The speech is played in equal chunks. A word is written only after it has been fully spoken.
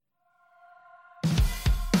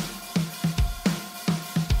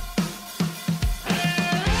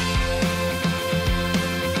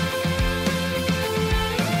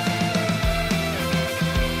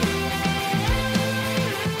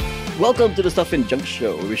Welcome to the Stuff and Junk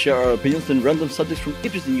Show, where we share our opinions on random subjects from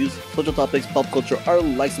interesting news, social topics, pop culture, our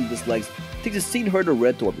likes and dislikes, things you've seen, heard, or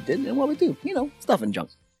read to what we did and what we do. Stuff and junk.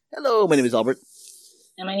 Hello, my name is Albert.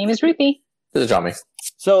 And my name is Ruthie. This is Johnny.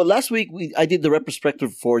 So last week, I did the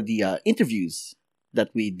retrospective for the interviews that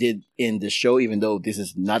we did in the show, even though this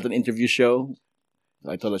is not an interview show.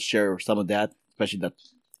 I thought I'd share some of that, especially that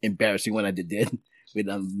embarrassing one I did with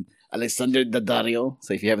Alexander Daddario.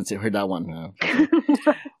 So if you haven't heard that one,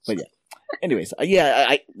 but yeah. Anyways,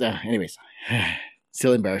 anyways,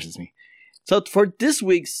 still embarrasses me. So for this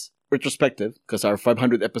week's retrospective, because our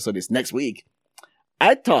 500th episode is next week,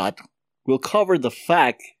 I thought we'll cover the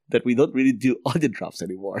fact that we don't really do audio drops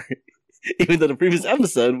anymore. Even though the previous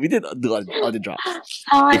episode we did do audio drops.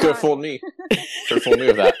 You could have fooled me. Could have fooled me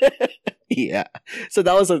with that. Yeah. So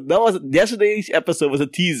that was yesterday's episode was a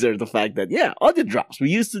teaser. The fact that audio drops. I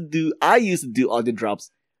used to do audio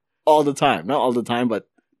drops all the time. Not all the time, but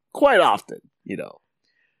quite often.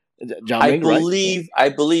 John I Ming, believe. Right? I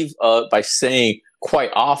believe. By saying quite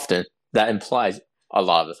often, that implies a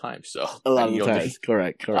lot of the time. So A lot of the times.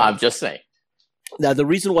 Correct. I'm just saying. Now the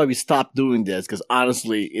reason why we stopped doing this, because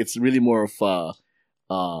honestly, it's really more of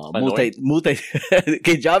multi.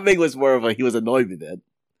 Okay, John Ming was more of he was annoyed with it.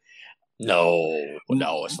 No,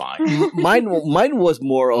 it's fine. Mine was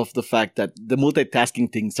more of the fact that the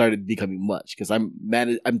multitasking thing started becoming much because I'm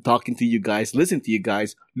talking to you guys, listening to you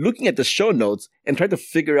guys, looking at the show notes, and trying to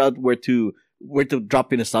figure out where to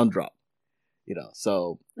drop in a sound drop.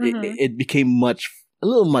 So it became a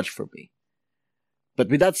little much for me. But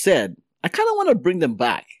with that said, I kind of want to bring them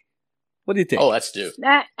back. What do you think? Oh, let's do.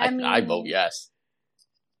 I vote yes.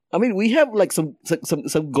 I mean, we have like some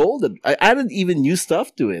gold. I added even new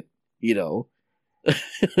stuff to it. Like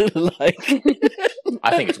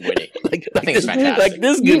I think it's winning. I think it's fantastic. Like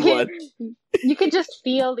this good one. You can just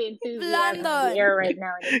feel the enthusiasm in the air right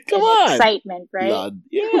now. Come on, excitement, right? Blood.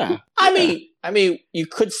 Yeah. I mean, you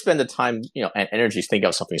could spend the time, and energy to think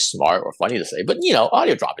of something smart or funny to say, but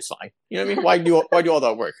audio drop is fine. You know what I mean? Why do all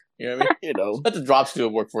that work? You know what I mean? Let the drops do the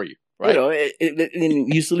work for you, right?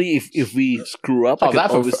 Usually if we screw up, is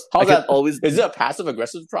it a passive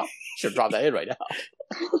aggressive drop? Should drop that in right now.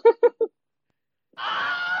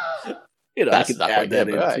 I could add that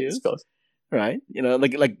in too. Right?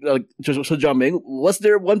 So John Ming, was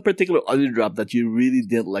there one particular audio drop that you really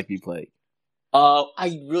didn't like me play?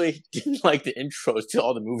 I really didn't like the intros to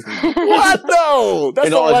all the movies. What? No! That's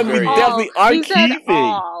the one we definitely are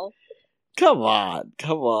keeping. Come on.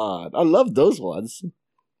 I love those ones.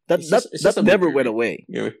 That never went away.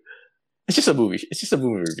 It's just a movie. It's just a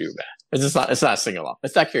movie review, man. It's not a sing-along.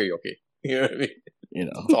 It's not karaoke. You know what I mean?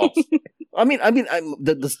 I mean,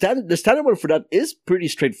 the standard one for that is pretty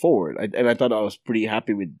straightforward, and I thought I was pretty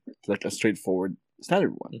happy with like a straightforward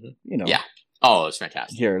standard one. Mm-hmm. Yeah. Oh, it's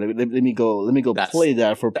fantastic. Here, let me go play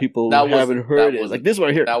that for people who haven't heard it. Like this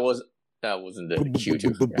one here. That wasn't the cue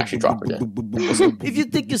to actually drop it. If you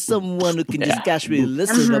think you're someone who can just casually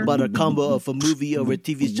listen about a combo of a movie or a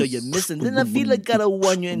TV show you're missing, then I feel like gotta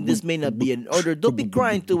warn you, and this may not be in order. Don't be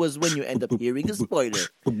crying to us when you end up hearing a spoiler.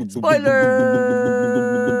 Spoilers!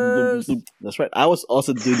 That's right. I was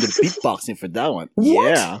also doing the beatboxing for that one.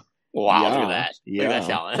 What? Yeah. Wow, look at that. Look at that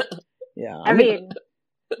talent. Yeah. I mean,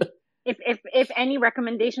 if any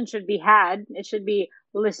recommendation should be had, it should be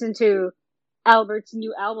listen to Albert's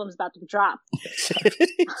new album's about to be dropped.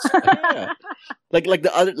 Yeah. Like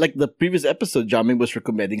the previous episode, Jamming was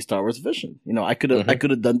recommending Star Wars Vision. I could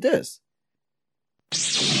have done this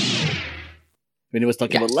when he was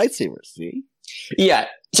talking about lightsabers. See? Yeah,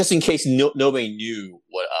 just in case nobody knew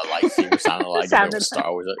what a lightsaber sounded like in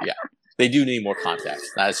Star Wars. Yeah, they do need more context.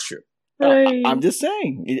 That is true. I'm just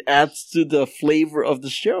saying, it adds to the flavor of the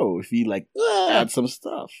show if you add some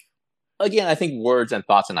stuff. Again, I think words and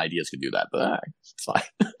thoughts and ideas could do that, but it's fine.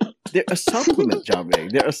 They're a supplement, John May.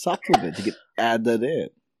 They're a supplement. You can add that in.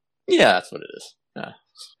 Yeah, that's what it is. Yeah.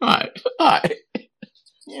 All right.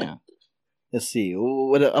 Yeah. Let's see.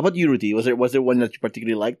 What about you, Ruthie? Was there one that you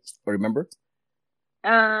particularly liked or remember?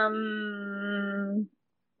 Well,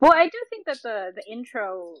 I do think that the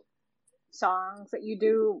intro songs that you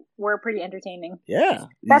do were pretty entertaining. Yeah.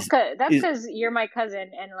 That's because you're my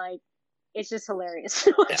cousin and it's just hilarious.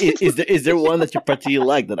 Is there one that you particularly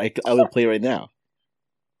like that I will play right now?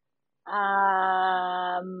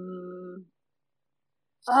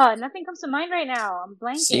 Nothing comes to mind right now. I'm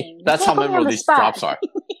blanking. See, that's how memorable these drops are.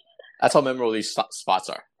 That's how memorable these spots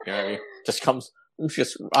are. You know what I mean? Just comes off the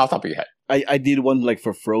top of your head. I did one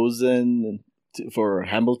for Frozen, for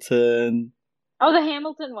Hamilton. Oh, the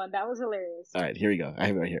Hamilton one. That was hilarious. All right, here we go. I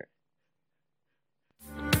have it right here.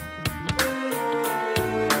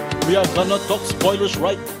 We are gonna talk spoilers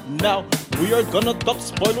right now. We are gonna talk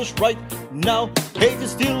spoilers right now. Hey, you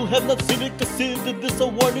still have not seen it, consider this a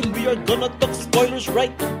warning. We are gonna talk spoilers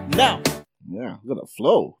right now. Yeah, I'm gonna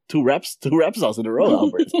flow. Two raps songs in a row,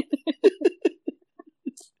 Albert.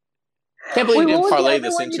 Can't believe you didn't parlay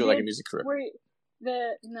this into like a music career.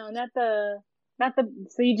 So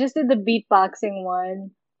you just did the beatboxing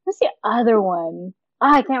one. What's the other one?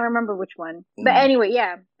 I can't remember which one. But anyway,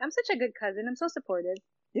 yeah, I'm such a good cousin. I'm so supportive.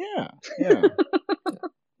 Yeah.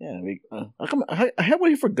 I have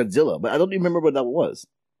one here for Godzilla, but I don't remember what that was.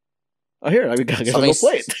 Oh, here, I guess I'll go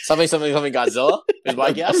play it. Something Godzilla is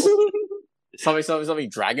my guess. Something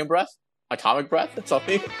Dragon Breath, Atomic Breath,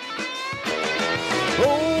 something.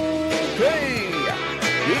 Okay,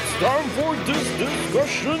 it's time for this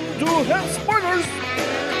discussion to have spoilers.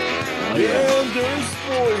 And there's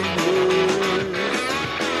spoilers.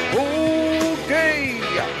 Okay,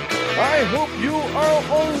 I hope you are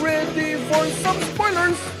all ready for some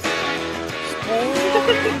spoilers.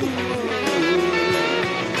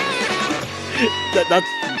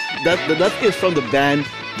 That is from the band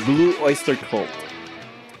Blue Oyster Cult.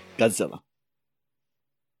 Godzilla.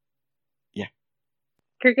 Yeah.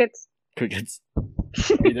 Crickets. Are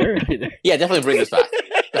you there? Yeah, definitely bring this back.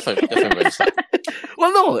 Definitely bring this back.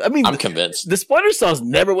 Well, no, I mean, I'm convinced. The spoiler songs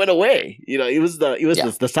never went away. You know, it was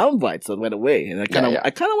the sound bites that went away, and I kind of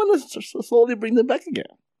want to slowly bring them back again.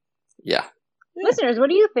 Yeah. Listeners, what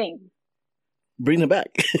do you think? Bring them back.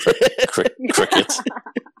 Crickets.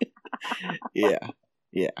 Yeah.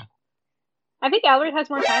 I think Albert has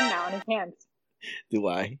more time now on his hands. Do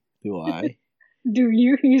I? Do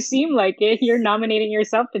you? You seem like it. You're nominating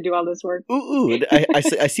yourself to do all this work. Ooh.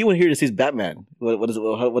 I see one here that says Batman. What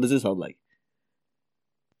does this sound like?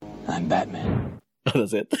 I'm Batman. Oh,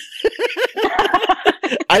 that's it.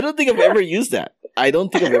 I don't think I've ever used that. Yeah,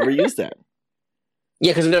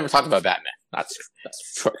 because we never talked about Batman. That's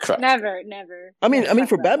correct. Never. I mean,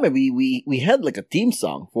 for Batman, we had like a theme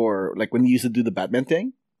song for like when we used to do the Batman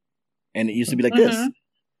thing, and it used to be like this.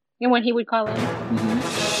 And when he would call in.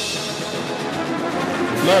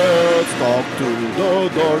 Let's talk to the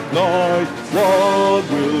Dark Knight. What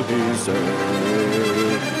will he say?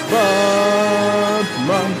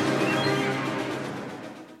 Batman.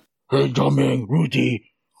 Hey, Jiaming,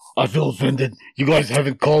 Rudy. I feel offended. You guys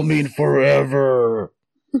haven't called me in forever.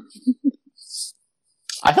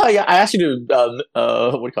 I thought I asked you to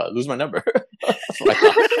what do you call it? Lose my number.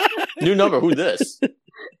 New number. Who's this?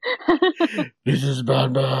 This is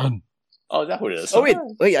Batman. Oh, is that what it is? Oh wait.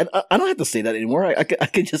 I don't have to say that anymore. I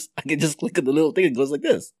can just click on the little thing. It goes like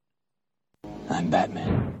this. I'm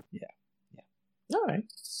Batman. Yeah. All right.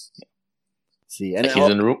 Yeah. See, and he's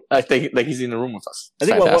in the room. I think like he's in the room with us. I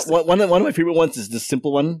think one of my favorite ones is the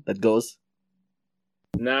simple one that goes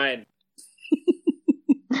 9.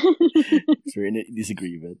 So we're in a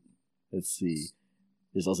disagreement. Let's see.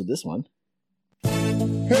 There's also this one.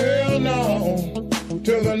 Hell no, to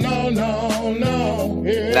the no.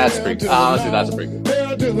 Hell that's pretty. Honestly, that's a pretty good.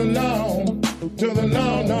 Hell to the no.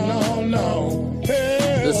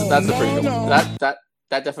 That's a pretty good one. That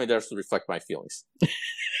definitely does reflect my feelings.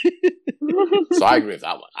 So I agree with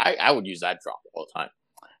that one. I would use that drop all the time.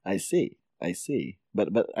 I see. But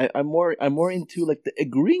I'm more into like the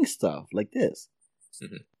agreeing stuff like this.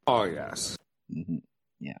 Mm-hmm. Oh yes. Mm-hmm.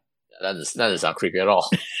 Yeah. That doesn't sound creepy at all.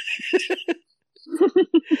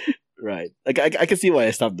 Right. Like I can see why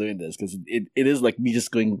I stopped doing this because it is like me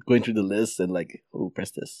just going through the list and like, oh,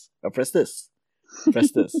 press this. Oh, press this.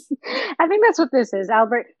 Press this. I think that's what this is,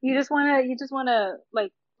 Albert. You just wanna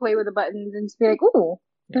like play with the buttons and just be like, ooh,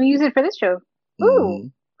 can we use it for this show?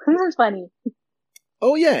 Ooh, this is funny.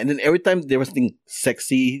 Oh yeah, and then every time there was something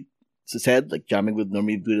sexy said, like Jiaming would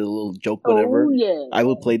normally do a little joke, whatever. Oh yeah. I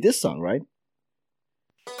would play this song, right?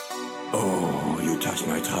 Oh, you touch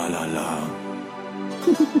my tra-la-la.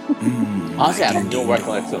 Honestly, I have no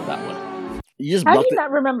recollection of that one. How do you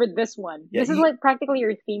not remember this one? Yeah, this is like practically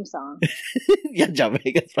your theme song. Yeah, Jiaming.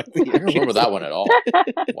 It's practically. I don't remember that one at all.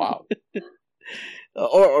 Wow.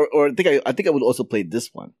 Or I think I would also play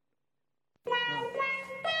this one.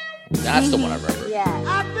 That's the one I remember. Yeah.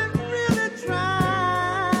 I've been really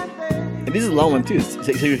trying, baby. And this is a long one too. It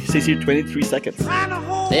says here 23 seconds.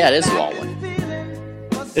 Yeah, it is a long one.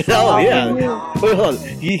 Oh yeah. Wait, hold on.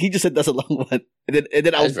 He just said that's a long one, and then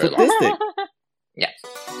I'll put this thing. Yeah.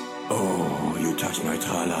 Oh, you touch my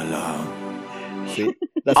tra-la-la. See,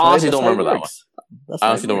 that's I honestly that's don't how it remember that works. one. I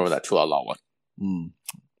honestly don't remember that long one.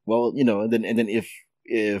 Well, you know, and then if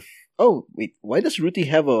oh wait, why does Ruthie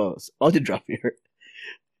have a audio drop here?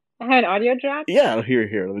 I had an audio drop? Yeah,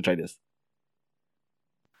 here. Let me try this.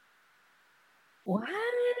 What?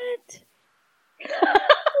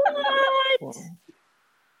 What?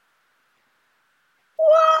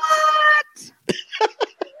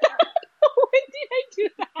 When did I do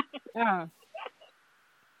that? Oh,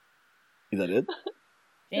 Is that it?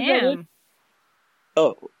 damn.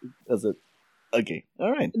 Oh, that's it. Okay,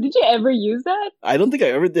 all right. Did you ever use that? I don't think I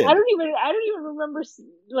ever did. I don't even remember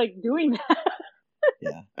like doing that.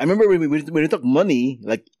 Yeah, I remember when we talked money,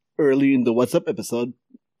 like early in the What's Up episode,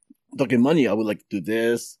 talking money. I would like do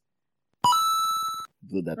this,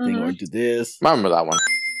 do that thing, or do this. I remember that one.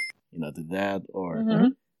 Do that, or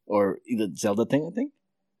Mhm. or either Zelda thing. I think.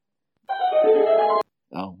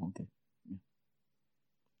 Oh, okay. Yeah.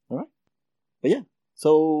 All right, but yeah.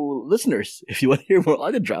 So, listeners, if you want to hear more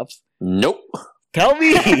audio drops, Nope. tell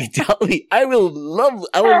me. I would love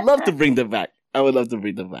to bring them back. I would love to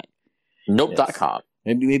bring them back. Nope.com.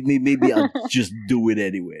 Maybe I'll just do it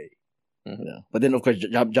anyway. Mhm. But then, of course,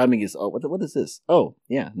 jamming is. Oh, what is this? Oh,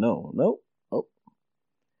 yeah, no. Oh,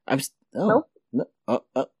 Nope. no. What?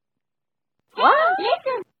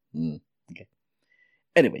 Okay.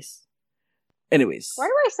 Anyways. Why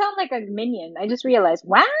do I sound like a minion? I just realized.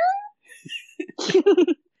 What?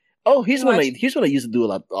 Oh, here's what I used to do a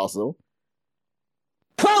lot. Also,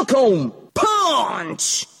 Falcon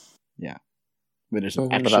Punch! yeah, when there's I some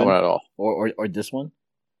don't remember action, that one at all. or this one.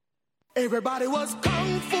 Everybody was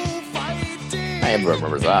kung fu fighting. I never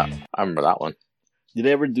remember that. I remember that one. Did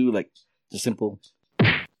I ever do like the simple?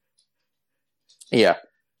 Yeah.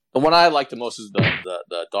 The one I like the most is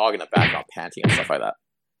the dog in the background panting and stuff like that.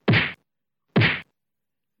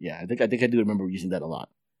 Yeah, I think I do remember using that a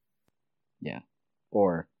lot. Yeah,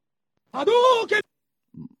 or Hadouken!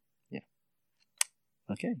 yeah.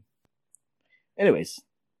 Okay. Anyways,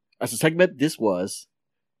 as a segment, this was.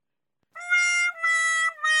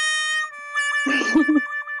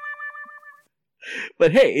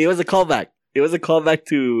 But hey, it was a callback. It was a callback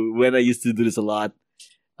to when I used to do this a lot.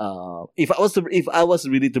 If I was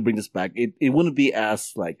really to bring this back, it wouldn't be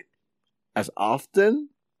as often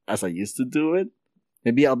as I used to do it.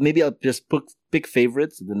 Maybe I'll just pick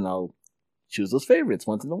favorites, and then I'll choose those favorites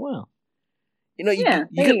once in a while. Yeah,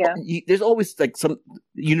 there you go. There's always like some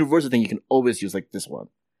universal thing you can always use, like this one.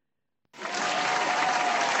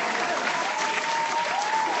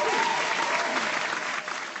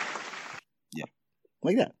 Yeah,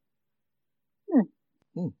 like that.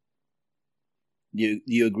 Do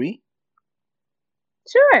you agree?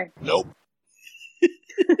 Sure. Nope.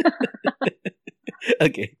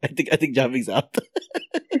 Okay, I think Jamming's out.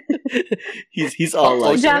 he's all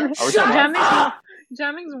like, Jamming's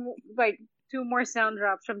like 2 more sound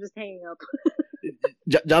drops from just hanging up.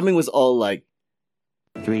 Jamming was all like,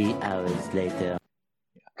 3 hours later.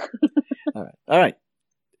 all right.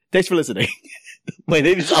 Thanks for listening. My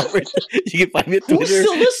name is Albert. You can find me on Twitter Who's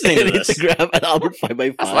still listening and to this? Instagram at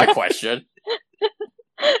Albert5x5. That's my question.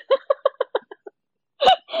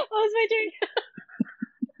 Oh, it's my turn.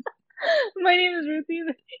 My name is Ruthie.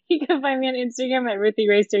 You can find me on Instagram at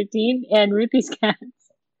RuthieRace13 and Ruthie's Cats.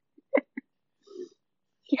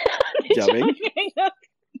 Jamming?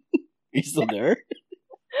 You still there?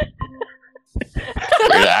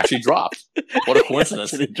 It actually dropped. What a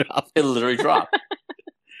coincidence. It dropped. It literally dropped.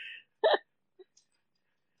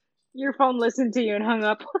 Your phone listened to you and hung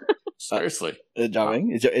up. Seriously.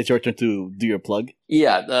 Jamming, it's your turn to do your plug.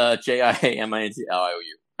 Yeah,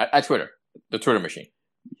 JIAMINTLIOU. At Twitter. The Twitter machine.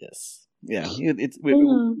 Yes. Yeah.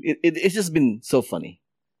 It's just been so funny.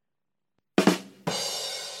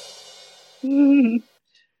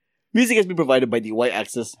 Music has been provided by the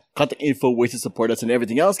Y-Axis. Contact info, ways to support us, and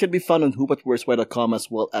everything else can be found on whobutwhereswhy.com as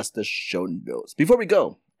well as the show notes. Before we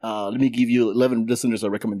go, let me give you 11 listeners a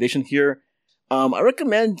recommendation here. I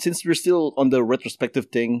recommend, since we're still on the retrospective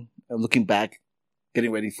thing, looking back,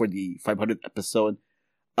 getting ready for the 500th episode,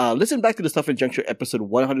 listen back to the Stuff and Juncture episode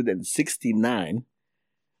 169.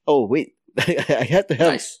 Oh, wait. I had to have...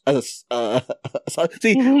 Nice.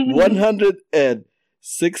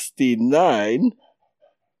 169...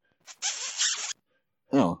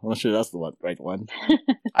 Oh, I'm not sure that's the right one.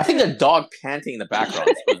 I think the dog panting in the background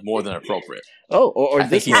was more than appropriate. Oh, or I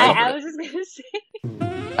this think one. I was just gonna say.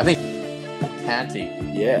 I think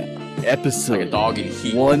panting Yeah. Episode like a dog in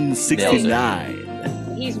heat.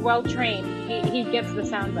 169. He's well trained. He gets the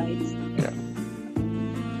sound bites.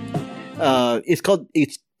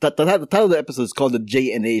 The title of the episode is called the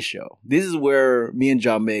J&A Show. This is where me and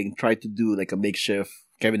John Ming tried to do like a makeshift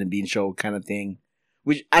Kevin and Bean show kind of thing,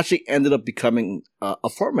 which actually ended up becoming a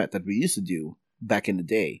format that we used to do back in the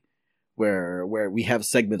day, where we have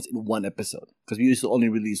segments in one episode, because we used to only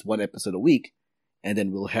release one episode a week, and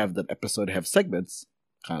then we'll have that episode have segments,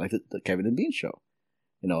 kind of like the Kevin and Bean show.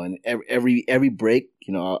 And every break,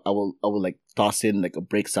 I will like toss in like a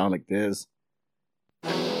break sound like this,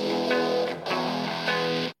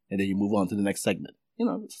 and then you move on to the next segment.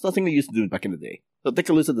 It's something we used to do back in the day. So take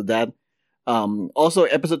a listen to that. Also,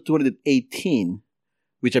 episode 218,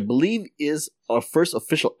 which I believe is our first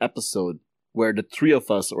official episode where the three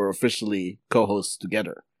of us are officially co-hosts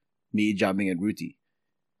together, me, Jamming, and Ruti.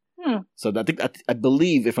 So I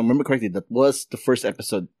believe, if I remember correctly, that was the first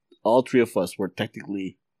episode. All three of us were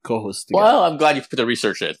technically co-hosts together. Well, I'm glad you put the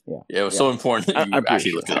research in. Yeah, it was so important that you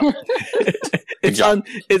actually looked it up. It's on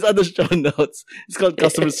the show notes. It's called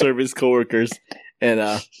Customer Service Coworkers and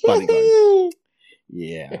Bodyguard.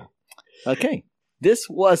 Yeah. Okay. This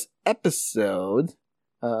was episode.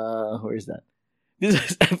 Where is that? This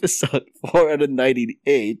was episode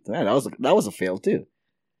 498. Man, that was a fail too.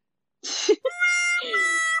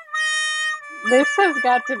 This has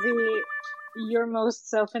got to be your most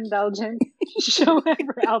self-indulgent show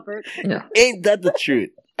ever, Albert. Yeah. Ain't that the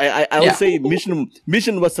truth? I would say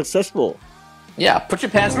mission was successful. Yeah, put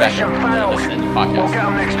your pants back on and listen to the podcast. We'll get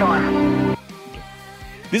 'em next time.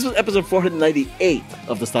 This was episode 498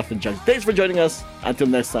 of The Stuff and Junk. Thanks for joining us. Until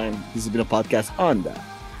next time, this has been a podcast on the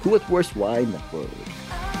Who at Worst Why Network.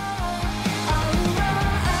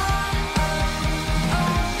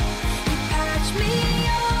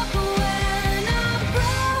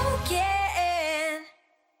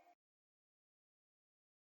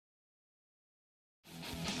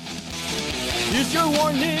 Here's your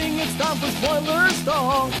warning, it's time for spoiler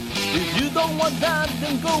talk. If you don't want that,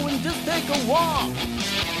 then go and just take a walk.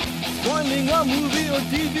 Spoiling a movie or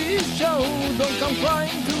TV show, don't come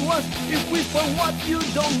crying to us if we spoil what you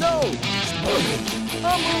don't know. Spoiling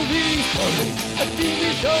a movie, spoiling a TV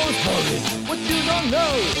show, spoiling what you don't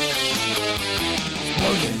know.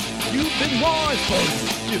 Spoiling, you've been warned, spoiling.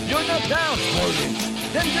 If you're not down, spoiling,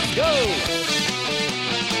 then just go.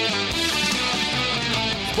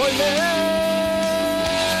 Spoiling!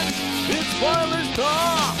 It's spoilers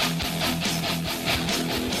talk!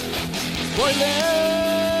 Spoiling!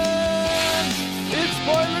 It's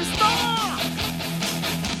spoilers talk!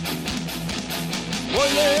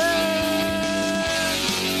 Spoiling!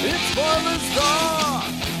 It's spoilers talk!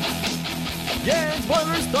 Yeah, it's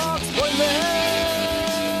spoilers talk! Spoiling!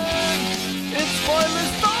 It's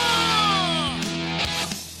spoilers talk!